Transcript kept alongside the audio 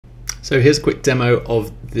So here's a quick demo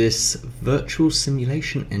of this virtual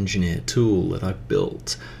simulation engineer tool that I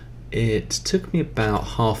built. It took me about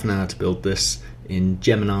half an hour to build this in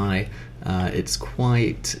Gemini. It's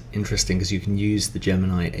quite interesting because you can use the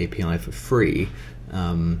Gemini API for free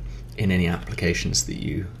in any applications that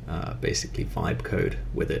you basically vibe code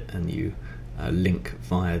with it and you link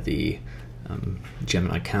via the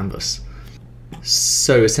Gemini canvas.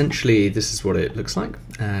 So essentially this is what it looks like,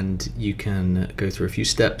 and you can go through a few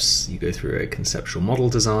steps. You go through a conceptual model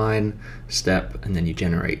design step, and then you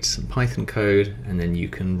generate some Python code, and then you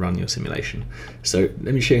can run your simulation. So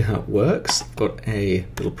let me show you how it works. I've got a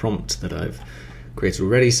little prompt that I've created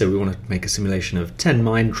already. So we want to make a simulation of 10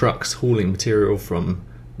 mine trucks hauling material from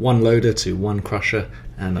one loader to one crusher,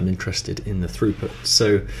 and I'm interested in the throughput.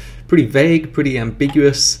 So pretty vague, pretty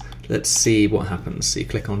ambiguous. Let's see what happens. So you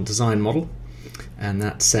click on design model, and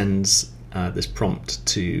that sends this prompt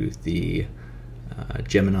to the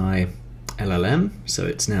Gemini LLM. So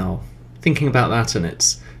it's now thinking about that, and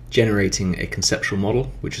it's generating a conceptual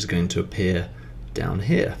model which is going to appear down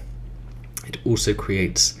here. It also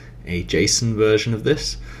creates a JSON version of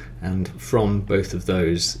this, and from both of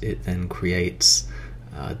those it then creates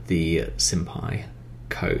the SimPy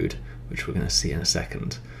code, which we're going to see in a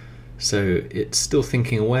second. So it's still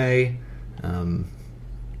thinking away.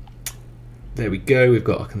 There we go, we've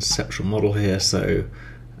got a conceptual model here. So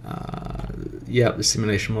yeah, the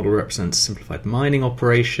simulation model represents a simplified mining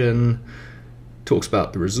operation. Talks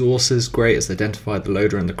about the resources, great, it's identified the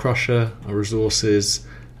loader and the crusher are resources.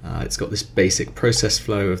 It's got this basic process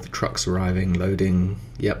flow of the trucks arriving, loading,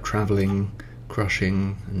 yep, traveling,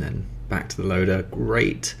 crushing, and then back to the loader,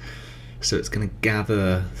 great. So it's going to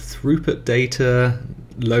gather throughput data,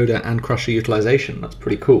 loader and crusher utilization. That's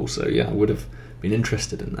pretty cool. So yeah, I would have been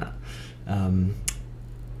interested in that.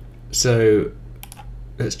 So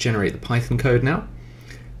let's generate the Python code now.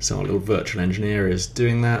 So our little virtual engineer is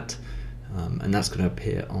doing that, and that's going to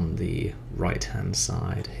appear on the right hand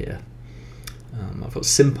side here. I've got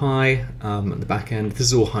SimPy at the back end. This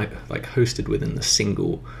is all hosted within the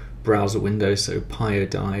single browser window, so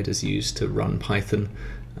Pyodide is used to run Python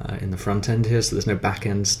in the front end here, so there's no back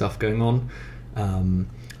end stuff going on.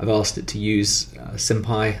 I've asked it to use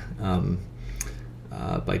SimPy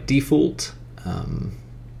by default,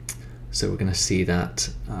 so we're going to see that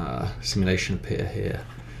simulation appear here,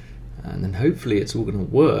 and then hopefully it's all going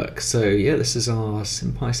to work. So yeah, this is our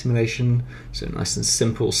SimPy simulation, so nice and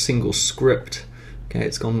simple, single script. Okay,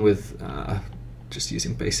 it's gone with just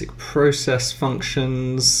using basic process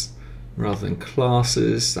functions rather than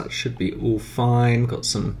classes. That should be all fine. Got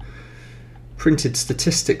some printed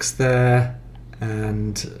statistics there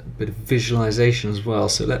and a bit of visualization as well.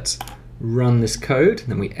 So let's run this code, and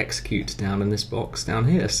then we execute down in this box down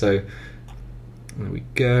here. So there we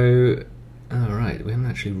go. All right, we haven't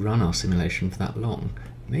actually run our simulation for that long.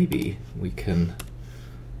 Maybe we can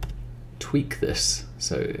tweak this.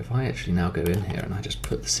 So if I actually now go in here and I just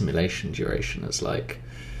put the simulation duration as like,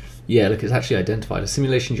 yeah, look, it's actually identified a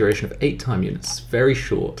simulation duration of 8 time units. Very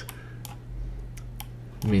short.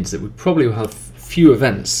 It means that we probably will have few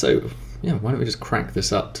events. So yeah, why don't we just crank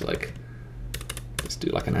this up to like, let's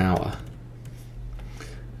do like an hour.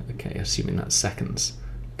 Okay, assuming that's seconds.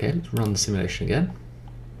 Okay, let's run the simulation again.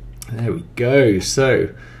 There we go.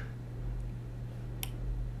 So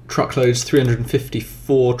truckloads,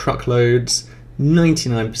 354 truckloads,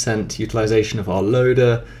 99% utilization of our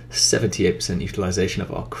loader, 78% utilization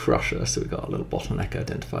of our crusher. So we've got a little bottleneck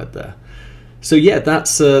identified there. So yeah,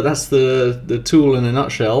 that's the tool in a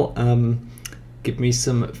nutshell. Give me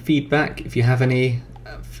some feedback if you have any.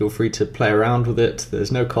 Feel free to play around with it.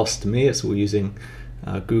 There's no cost to me. It's all using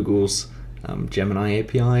Google's Gemini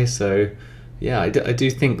API. So yeah, I do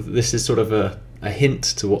think that this is sort of a hint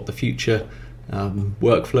to what the future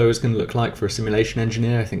workflow is going to look like for a simulation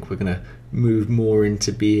engineer. I think we're going to move more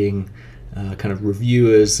into being kind of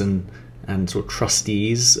reviewers and sort of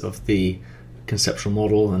trustees of the conceptual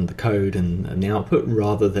model and the code and the output,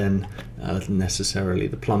 rather than necessarily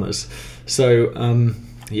the plumbers. So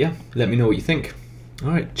yeah, let me know what you think. All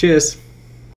right, cheers.